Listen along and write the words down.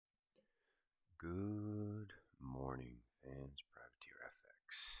Good morning, fans.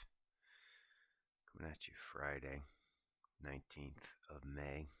 PrivateerFX coming at you Friday, 19th of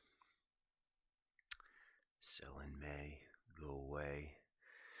May. Sell in May, go away.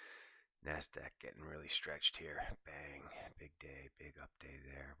 NASDAQ getting really stretched here. Bang, big day, big up day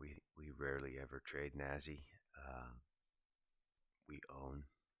there. We rarely ever trade NASI. We own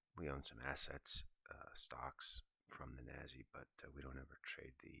some assets, stocks from the NASI, but we don't ever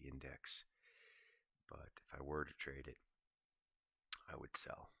trade the index. But if I were to trade it, I would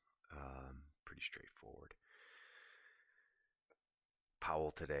sell. Pretty straightforward.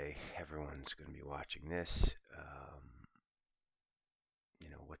 Powell today, everyone's going to be watching this.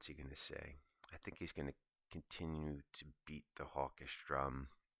 What's he going to say? I think he's going to continue to beat the hawkish drum,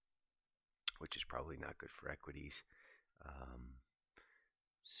 which is probably not good for equities.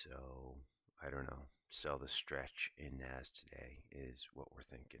 So I don't know. Sell the stretch in NAS today is what we're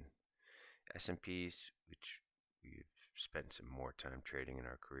thinking. S&Ps, which we've spent some more time trading in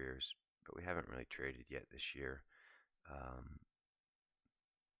our careers, but we haven't really traded yet this year.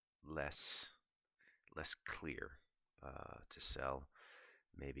 Less clear to sell.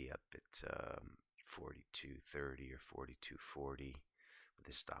 Maybe up at 42.30 or 42.40 with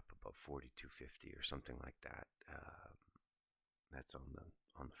a stop above 42.50 or something like that. That's on the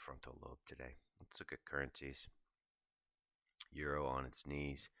frontal lobe today. Let's look at currencies. Euro on its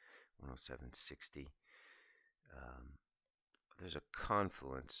knees, 107.60. There's a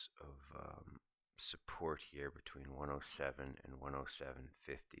confluence of support here between 107 and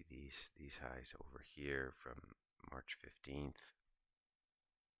 107.50. These highs over here from March 15th.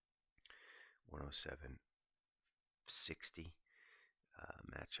 107.60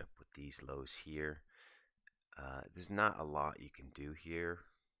 match up with these lows here. There's not a lot you can do here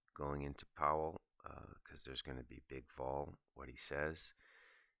going into Powell because there's going to be big vol what he says.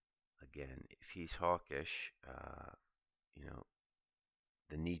 Again, if he's hawkish,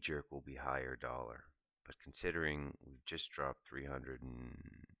 the knee jerk will be higher dollar. But considering we've just dropped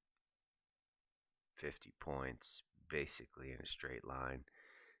 350 points basically in a straight line,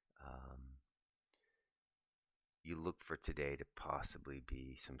 you look for today to possibly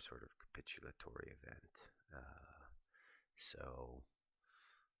be some sort of capitulatory event. So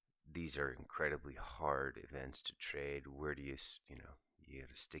these are incredibly hard events to trade. Where do you got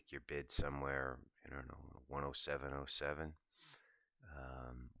to stick your bid somewhere, I don't know, 107.07,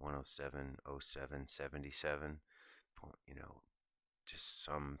 107.0777, just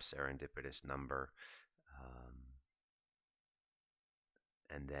some serendipitous number.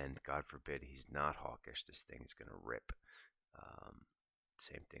 And then, God forbid, he's not hawkish. This thing is going to rip.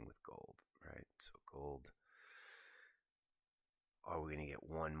 Same thing with gold, right? So gold, are we going to get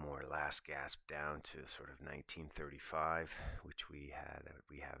one more last gasp down to sort of 1935, which we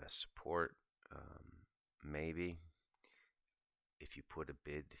have as support? Maybe. If you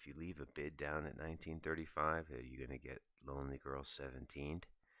leave a bid down at 1935, are you going to get Lonely Girl 17'd?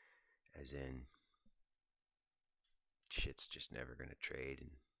 As in, shit's just never going to trade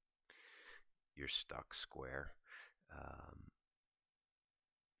and you're stuck square.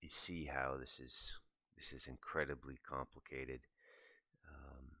 You see how this is incredibly complicated.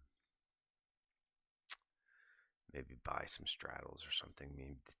 Maybe buy some straddles or something.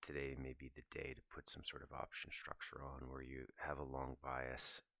 Maybe today may be the day to put some sort of option structure on where you have a long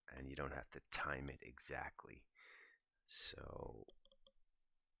bias and you don't have to time it exactly. So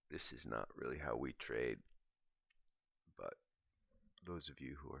this is not really how we trade. But those of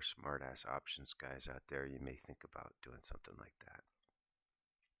you who are smart-ass options guys out there, you may think about doing something like that.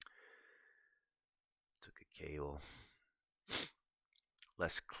 Took a cable.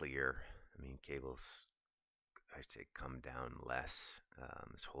 Less clear. I mean, cables, I'd say, come down less.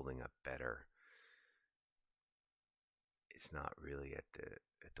 It's holding up better. It's not really at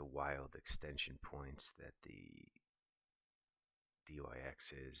the wild extension points that the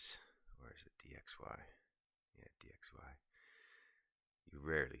DYX is, or is it DXY? Yeah, DXY. You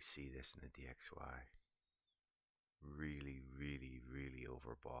rarely see this in the DXY. Really, really, really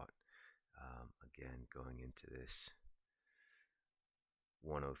overbought. Again, going into this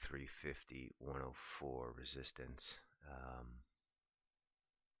 103.50, 104 resistance.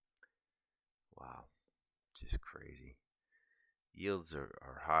 Wow, just crazy. Yields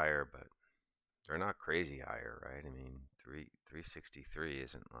are higher, but they're not crazy higher, right? I mean, 363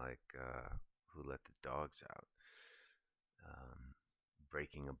 isn't like who let the dogs out.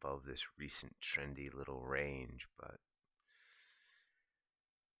 Breaking above this recent trendy little range, but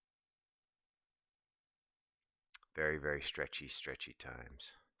very, very stretchy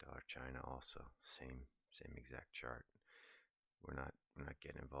times. Dollar China also, same exact chart. We're not I'm not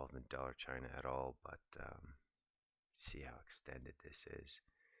getting involved in dollar China at all, but see how extended this is,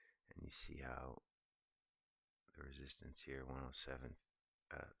 and you see how the resistance here, 107,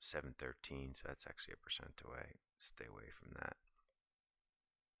 713, so that's actually a percent away. Stay away from that.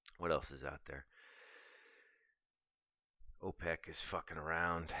 What else is out there? OPEC is fucking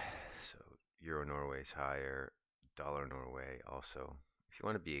around, so Euro Norway's higher, dollar Norway also. If you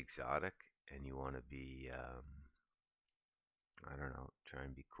want to be exotic and you want to be, I don't know, try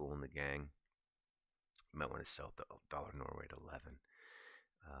and be cool in the gang, you might want to sell dollar Norway at 11.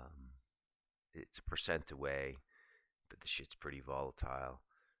 It's a percent away, but the shit's pretty volatile.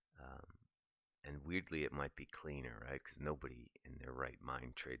 Um, and weirdly, it might be cleaner, right? Because nobody in their right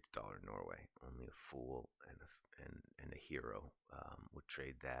mind trades dollar Norway. Only a fool and a hero would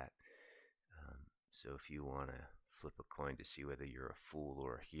trade that. So if you want to flip a coin to see whether you're a fool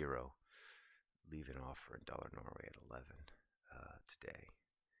or a hero, leave an offer in dollar Norway at 11 today.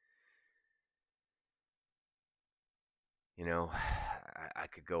 You know, I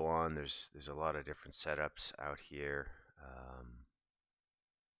could go on. There's a lot of different setups out here.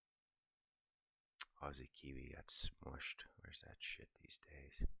 Aussie Kiwi got smushed. Where's that shit these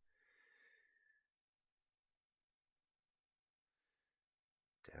days?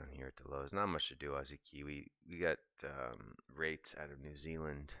 Down here at the lows. Not much to do, Aussie Kiwi. We got rates out of New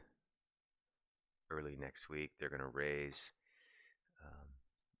Zealand early next week. They're going to raise.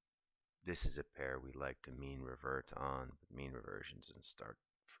 This is a pair we like to mean revert on, but mean reversion doesn't start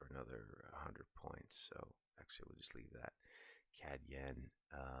for another 100 points. So actually, we'll just leave that. CAD Yen,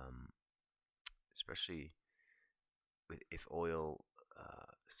 especially if oil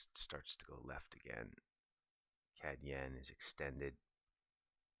starts to go left again, CAD Yen is extended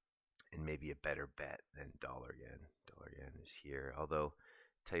and maybe a better bet than dollar yen. Dollar yen is here. Although,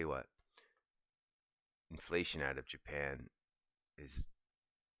 tell you what, inflation out of Japan is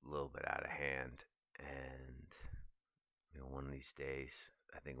a little bit out of hand, and one of these days,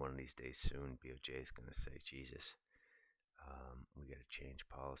 I think one of these days soon, BOJ is going to say, Jesus, we got to change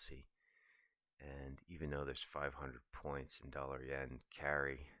policy. And even though there's 500 points in dollar yen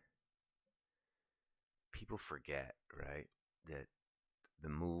carry, people forget, right, that the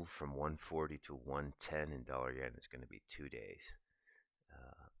move from 140 to 110 in dollar yen is going to be 2 days.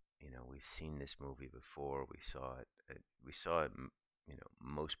 We've seen this movie before. We saw it. We saw it,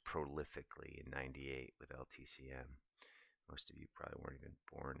 most prolifically in '98 with LTCM. Most of you probably weren't even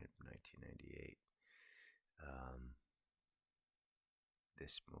born in 1998.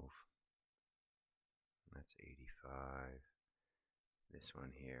 This move. That's 85. This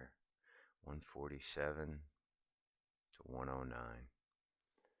one here, 147 to 109.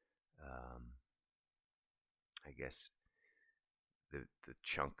 I guess the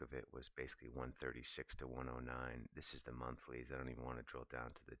chunk of it was basically 136 to 109. This is the monthlies. I don't even want to drill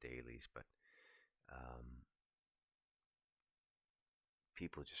down to the dailies, but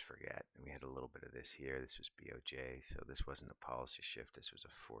people just forget. And we had a little bit of this here. This was BOJ, so this wasn't a policy shift. This was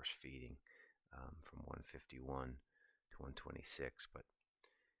a force feeding from 151 to 126. But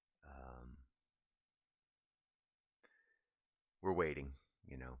we're waiting,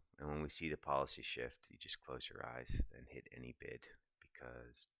 and when we see the policy shift, you just close your eyes and hit any bid,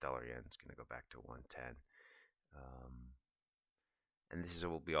 because dollar yen is going to go back to 110. And this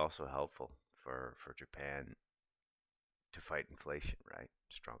will be also helpful for Japan to fight inflation, right?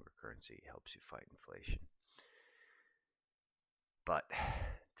 Stronger currency helps you fight inflation. But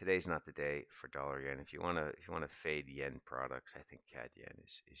today's not the day for dollar yen. If you want to fade yen products, I think CAD yen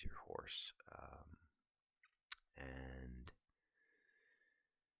is your horse. And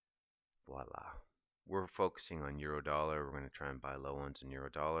voila. We're focusing on euro dollar. We're going to try and buy low ones in euro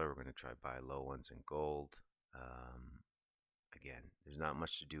dollar. We're going to try buy low ones in gold. Again, there's not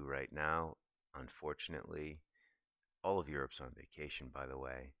much to do right now, unfortunately. All of Europe's on vacation, by the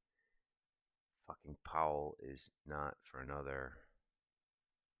way. Fucking Powell is not for another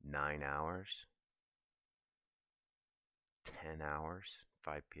 9 hours, 10 hours,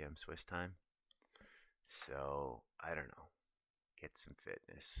 5 p.m. Swiss time. So, I don't know. Get some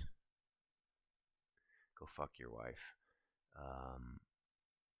fitness. Go fuck your wife.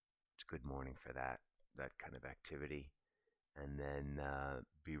 It's a good morning for that kind of activity. And then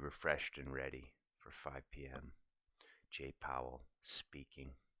be refreshed and ready for 5 p.m. Jay Powell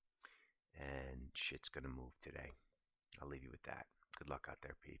speaking. And shit's going to move today. I'll leave you with that. Good luck out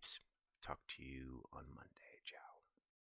there, peeps. Talk to you on Monday.